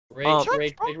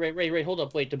Ray, hold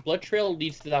up, wait. The blood trail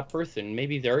leads to that person.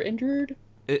 Maybe they're injured?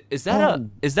 Is that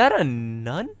a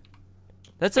nun?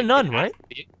 That's a nun, right?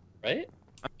 Right?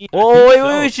 I mean,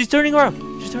 Oh, wait, she's turning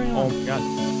around. She's turning around. Oh my god.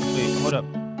 Wait, hold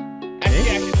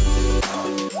up.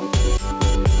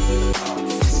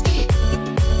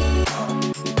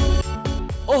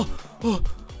 Oh,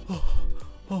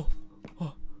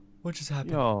 what just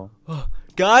happened? Yo.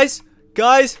 Guys,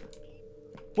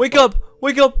 wake up.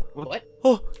 What?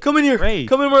 Oh, come in here. Ray.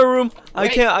 Come in my room. I Ray,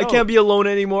 can't be alone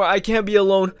anymore. I can't be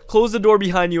alone. Close the door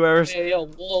behind you, Eris. Hey, yo,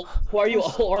 well, why are you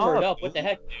all armored up? What the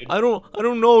heck, dude? I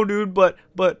don't know, dude, but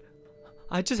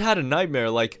I just had a nightmare.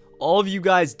 Like, all of you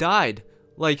guys died.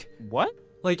 Like, What?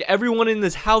 like everyone in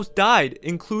this house died,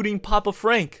 including Papa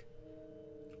Frank.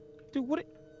 Dude, what?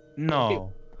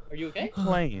 No. Are you okay?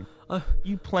 Playing.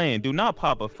 You playing, dude, not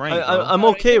Papa Frank. I'm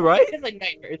okay, right? It's just a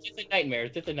nightmare. It's just a nightmare.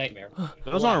 It's just a nightmare.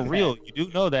 Those aren't real. You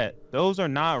do know that. Those are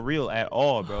not real at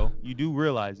all, bro. You do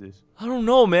realize this. I don't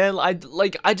know, man. I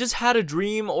just had a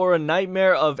dream or a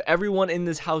nightmare of everyone in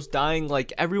this house dying.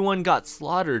 Like, everyone got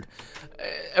slaughtered.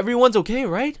 Everyone's okay,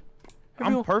 right?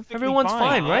 I'm perfectly Everyone's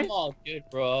fine, right? I'm all good,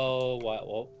 bro.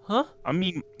 What? Huh? I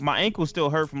mean, my ankle still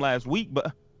hurt from last week,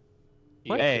 but You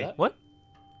What? guys do Hey. that? What?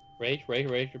 Rage,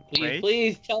 Rage?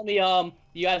 please tell me,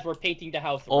 you guys were painting the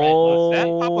house red. was that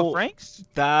Papa Oh, Frank's? Did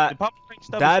that Papa Frank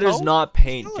stub that his is toe? not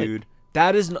paint, Good. dude.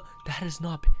 That is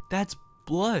not. That's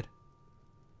blood.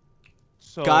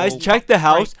 So, Guys, check the Papa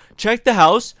house. Check the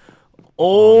house.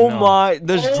 Oh no. my!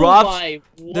 There's Oh drops. my,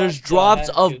 what There's the drops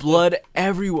heck of is blood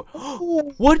everywhere.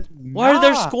 Frank- What? Why are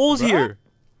there Nah, skulls bruh. here?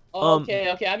 Okay,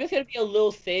 I'm just gonna be a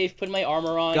little safe, put my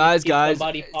armor on. Guys, in case guys,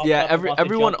 somebody pops yeah, up and wants to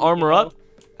everyone jump me, armor you know? up.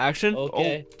 Action.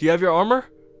 Okay. Do you have your armor?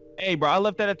 Hey, bro, I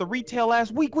left that at the retail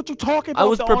last week. What you talking about? I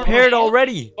was the armor? prepared armor.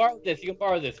 already. Borrow this. You can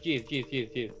borrow this.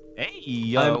 Jeez.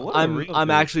 Hey, what a I'm real I'm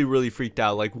dude. actually really freaked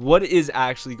out. Like, what is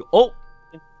actually? Oh,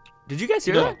 did you guys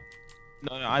hear No. that?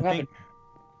 No,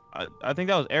 I think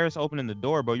that was Eris opening the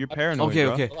door, bro. You're paranoid, Okay,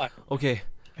 bro. okay, Relax. okay.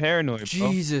 Paranoid, bro.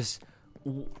 Jesus.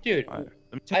 Dude, All right,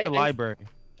 let me check the library.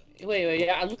 wait,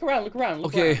 yeah, look around.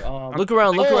 Okay, around. look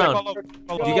around, look Oh, around.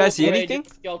 follow- Do you guys see Ray, anything?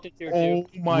 there's skeletons here, Oh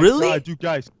too. my Really? god, dude,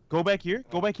 guys, go back here,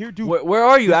 dude. Where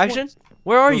are you, This Action? one's-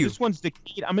 Where are Bro, you? This one's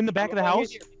decayed. I'm in the back of the Oh, house.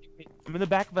 here. I'm in the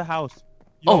back of the house.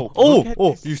 Oh, Yo, look at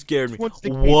this. you scared me. This one's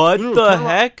decayed. What No, the turn around.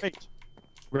 heck?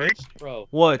 Rage, Bro.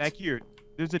 What? back here.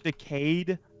 There's a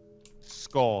decayed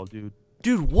skull, dude.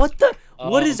 Dude, what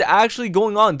is actually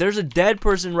going on? There's a dead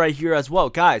person right here as well.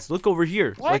 Guys, look over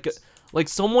here. What? Like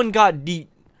someone got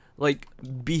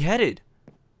beheaded.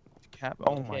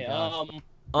 Oh my Okay, gosh.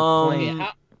 okay, Um,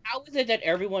 how is it that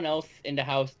everyone else in the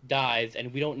house dies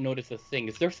and we don't notice a thing?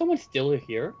 Is there someone still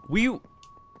here?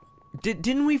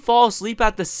 didn't we fall asleep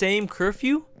at the same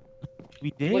curfew?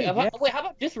 We did. Wait, Yeah. how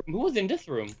about this room? Who was in this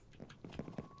room?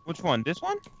 Which one? This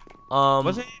one?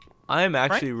 Was it? I am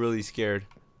actually really scared.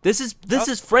 This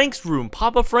is Frank's room,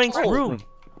 Papa Frank's Oh. room.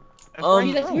 That's Um,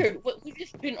 Hey, that's right. weird. We've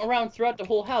just been around throughout the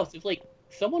whole house. If like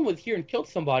someone was here and killed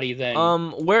somebody, then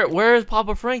Where is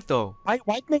Papa Frank though? Why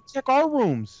didn't they check our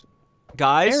rooms?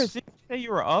 Guys, Eris, didn't you say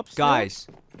you were up? Still? guys,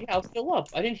 yeah, I was still up.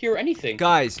 I didn't hear anything.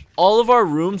 guys, all of our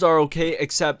rooms are okay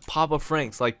except Papa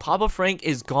Frank's. Like, Papa Frank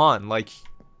is gone. Like,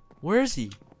 where is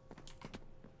he?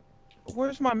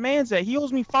 Where's my man's at? He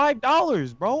owes me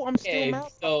 $5, bro. I'm still Okay, mad.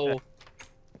 about so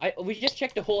we just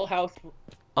checked the whole house.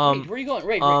 Um, Wait, where are you going?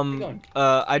 Ray, where you going?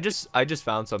 I just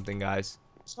found something, guys.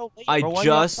 that. So late, I bro. Why you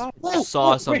just outside?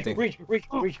 saw something. Rage.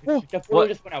 Oh, The portal what?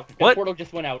 just went out. The What? portal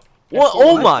just went out. The What? portal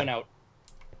Oh just my. went out.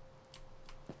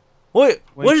 Wait,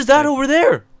 Wait what is that a over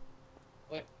there?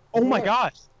 Oh my Where?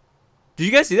 gosh. Did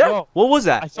you guys see that? Bro, What was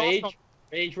I that? saw something.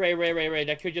 Ray.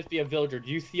 That could just be a villager.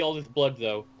 Do you see all this blood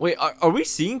though? Wait, are we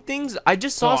seeing things? I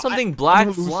just saw No, something black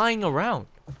I'm flying around.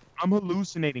 I'm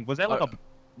hallucinating. Was that like a?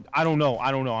 I don't know.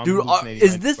 I'm Dude, hallucinating,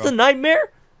 is right, this bro. the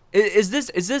nightmare? Is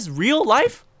this real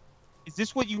life? Is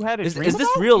this what you had a Is dream this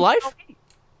about? real You life? tell me.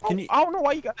 Can you- I don't know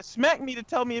why you gotta smack me to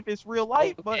tell me if it's real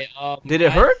life, but Okay, Did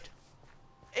it hurt?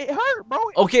 it hurt, bro.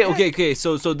 Okay.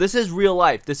 So this is real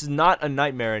life. This is not a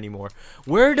nightmare anymore.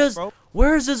 Where is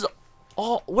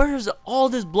all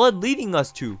this blood leading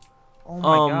us to? Oh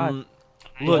my god.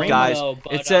 Look, I guys, know,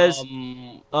 but, it says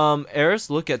Eris,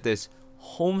 look at this.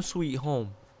 Home sweet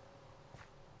home.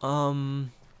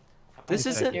 This That's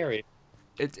isn't scary.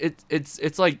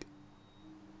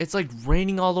 it's like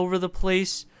raining all over the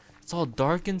place. It's all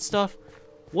dark and stuff.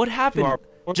 What happened?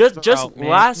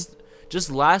 Just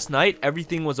last night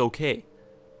everything was okay.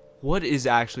 What is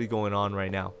actually going on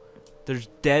right now? There's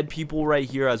dead people right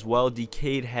here as well,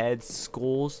 decayed heads,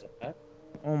 skulls.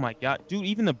 Oh my god, dude!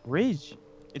 Even the bridge,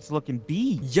 it's looking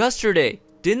beat. Yesterday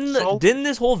Didn't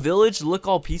this whole village look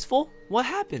all peaceful? What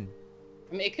happened?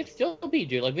 I mean, it could still be,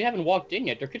 dude. Like, we haven't walked in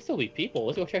yet. There could still be people.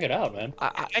 Let's go check it out, man.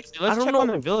 Actually, I let's don't check know. on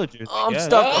the villagers. I'm yeah.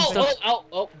 stuck. I'm stuck.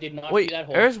 Oh, did not Wait, see that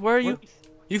hole. Eris, where are you?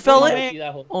 You fell Did in? not see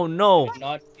that hole. Oh no. Did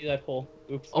not see that hole.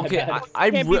 Oops. Okay, my bad. I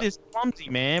can't be this clumsy,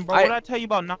 man, bro. What did I tell you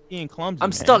about not being clumsy? I'm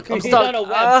man? stuck. I'm He's stuck. on a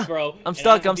web, bro, I'm and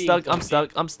stuck. I'm I'm being stuck. I'm clumsy.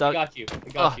 stuck. I'm I stuck. got you. I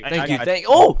got you. Thank I you. got Thank. you.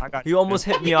 Oh, I got you almost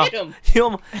hit me You off. hit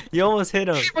him. You almost hit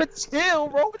him. But still,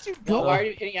 bro, what you No, doing? why are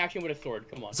you hitting action with a sword?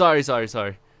 Come on. Sorry.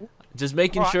 Just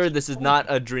making Bro, sure this is not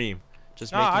a dream.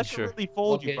 Just Nah, I making should sure. really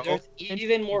fold Okay, you, bro. there's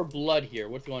even more blood here.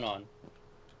 What's going on?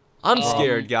 I'm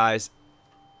scared, guys.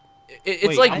 It's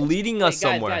Wait, like I- leading us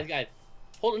somewhere. Guys.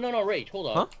 Hold on, no, Rage, hold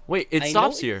on. Huh? Wait, it I know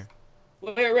stops it's- here.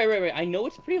 Wait. I know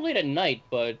it's pretty late at night,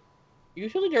 but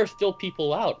usually there are still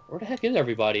people out. Where the heck is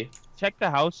everybody? Check the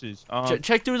houses.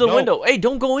 Check through the no. window. Hey,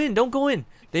 don't go in. Don't go in.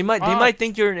 They might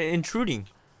think you're intruding.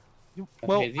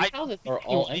 Well, Okay, these houses are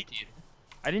all empty.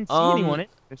 I didn't see anyone in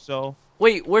there, so.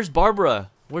 Wait, where's Barbara?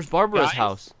 Where's Barbara's Guys?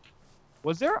 house?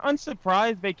 Was there an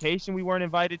unsurprised vacation we weren't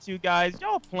invited to, guys?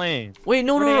 Y'all playing. Wait,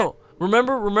 no.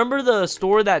 Remember the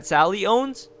store that Sally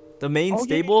owns? The main Oh, yeah,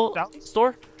 stable Sally?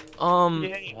 store?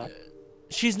 Yeah.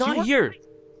 She's not works- here.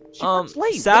 She works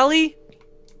late. Sally?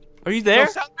 Are you there?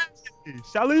 No,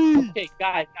 Sally. Okay,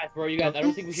 guys, bro, you guys, I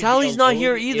don't think we should. Sally's be not alone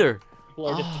here if either. People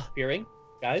are just disappearing,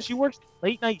 guys. She works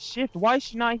late night shift. Why is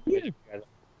she not here?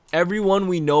 Everyone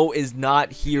we know is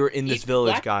not here in this Each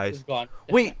village, black guys. is gone.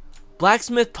 Wait,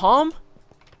 Blacksmith Tom?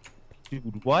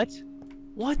 Dude, what?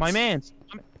 What? My man.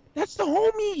 That's the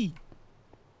homie.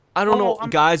 I don't know, I'm-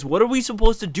 guys. What are we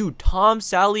supposed to do? Tom,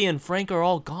 Sally, and Frank are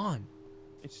all gone.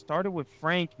 It started with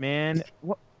Frank, man.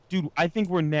 What? Dude, I think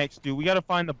we're next, dude. We gotta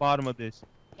find the bottom of this.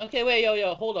 Okay, wait,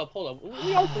 yo, hold up.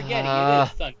 We are forgetting it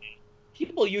is Sunday.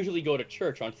 People usually go to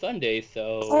church on Sundays,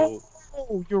 so.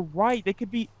 Oh, you're right. They could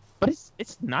be, but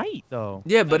it's night though.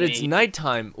 Yeah, but I it's mean-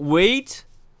 nighttime. Wait.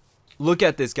 Look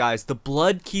at this, guys. The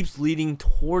blood keeps leading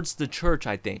towards the church,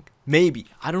 I think. Maybe.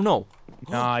 I don't know.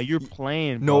 Nah, you're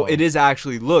playing. No, bro. it is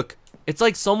actually. Look. It's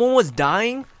like someone was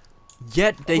dying,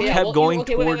 yet they Yeah, kept well, going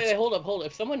okay, towards... wait, hold up.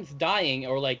 If someone's dying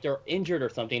or like they're injured or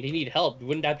something, they need help.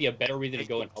 Wouldn't that be a better reason to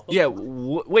go and help them? Yeah,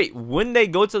 wait. Wouldn't they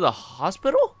go to the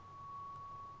hospital?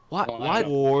 Why? Well, I Why?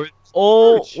 don't know. Or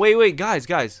Oh, church. wait, guys.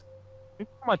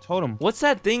 I told him. What's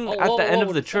that thing Oh, at whoa, the end whoa, of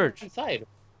the there's someone church? Inside.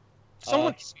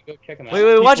 Someone. Go check them out.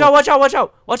 Wait, watch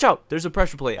people- out. There's a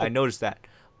pressure plate. I noticed that.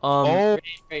 Oh,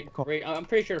 Wait, I'm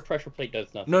pretty sure the pressure plate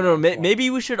does nothing. No, maybe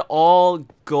we should all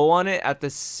go on it at the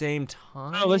same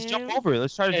time. no, let's jump over it.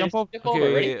 Let's try to Yeah, jump over. just jump over.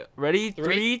 Okay, Ready? ready? Three,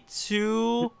 3,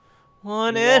 2, 1,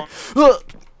 one. and... Oh,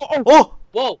 Oh!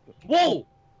 Whoa!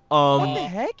 what the Uh,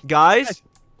 heck? Guys,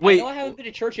 I wait. know I haven't been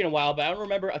to church in a while, but I don't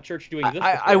remember a church doing this.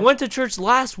 I before. went to church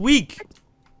last week.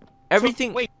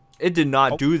 Everything... Wait. It did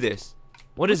not Oh. do this.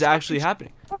 What is What's actually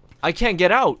happening? happening? I can't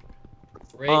get out.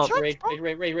 Ray,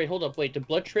 hold up, wait. The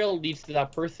blood trail leads to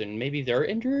that person. Maybe they're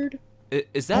injured?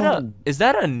 Is that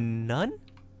a nun?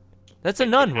 That's a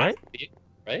nun, right?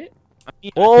 Right? I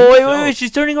mean, I Oh, think wait, so.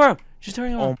 she's turning around. She's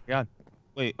turning Oh around. my god.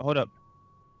 Wait, hold up.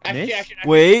 Actually, Miss?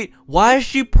 Wait, why is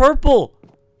she purple?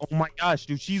 Oh my gosh,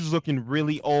 dude, she's looking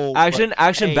really old. Action, but-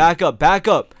 action, hey, back up. Back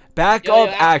up,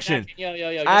 action.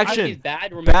 Yo. Action. She's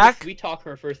bad. Remember, Back. we talk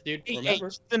her first, dude. Hey, Remember?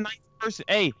 she's a nice person.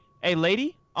 Hey,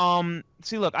 lady.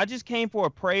 See, look, I just came for a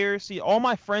prayer. See, all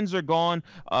my friends are gone.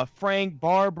 Frank,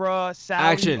 Barbara, Sally,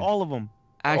 Action. all of them.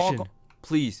 Action, go-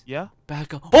 please. Yeah.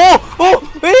 Back up. Oh,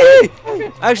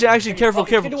 hey! Action, careful.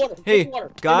 Get in the water, Hey, get in the water,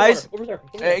 get in the guys. water, over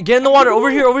there. Get in the water, over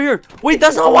here. Wait,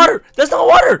 that's not water.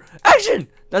 Action.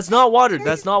 That's not water.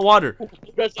 That's all water.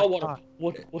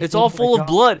 What? It's all full my of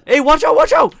God. blood. Hey, watch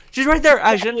out. She's right there.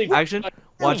 Action.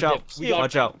 Watch out. We got-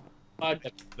 Watch out.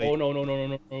 Oh no.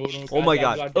 Oh my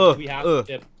Guys, God. we have to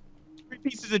dip. 3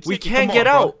 pieces of We chicken. can't Come get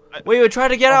on, out. bro. Wait, try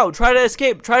to get out. Try to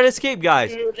escape,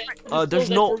 guys. There's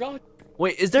no...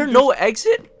 Wait, is there no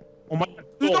exit? Oh my god.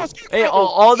 There's no escape. Hey,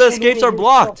 all the escapes are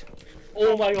blocked.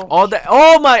 Oh my god.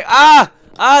 Oh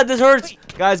my, this hurts.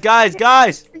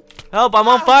 Guys. Help, I'm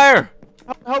on fire.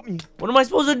 Help me. What am I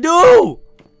supposed to do?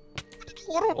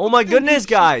 Hold on. Oh my goodness,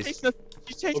 guys.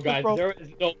 She's chasing us, Oh guys, bro. there is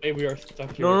no way we are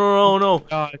stuck here. No.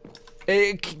 God.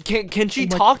 Can she Oh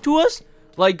my- talk to us?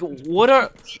 Like, what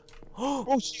are...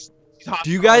 Bro, she's hot.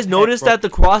 Do you guys Oh, notice bro. that the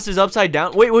cross is upside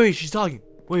down? Wait, she's talking.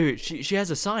 Wait, she has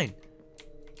a sign.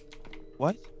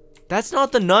 What? That's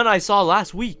not the nun I saw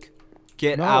last week.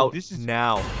 Get No, out this is-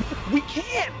 now. We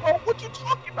can't, bro. What you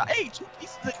talking about? Hey, 2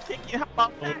 pieces of chicken. How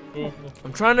about that?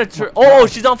 I'm trying to turn... Oh,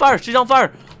 she's on fire. She's It's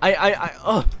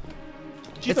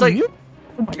like- immune?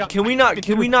 Oh my god. Can we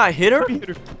not hit her?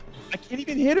 I can't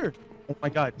even hit her. Oh my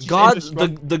God.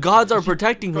 The gods are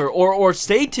protecting her, or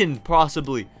Satan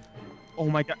possibly. Oh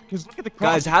my God. Because look at the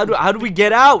cross. Guys, how do we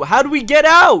get out? How do we get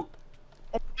out?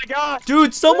 Oh my God.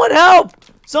 Dude, someone help!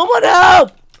 Someone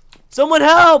help! Someone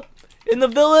help! In the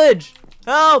village!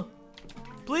 Help!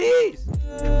 Please!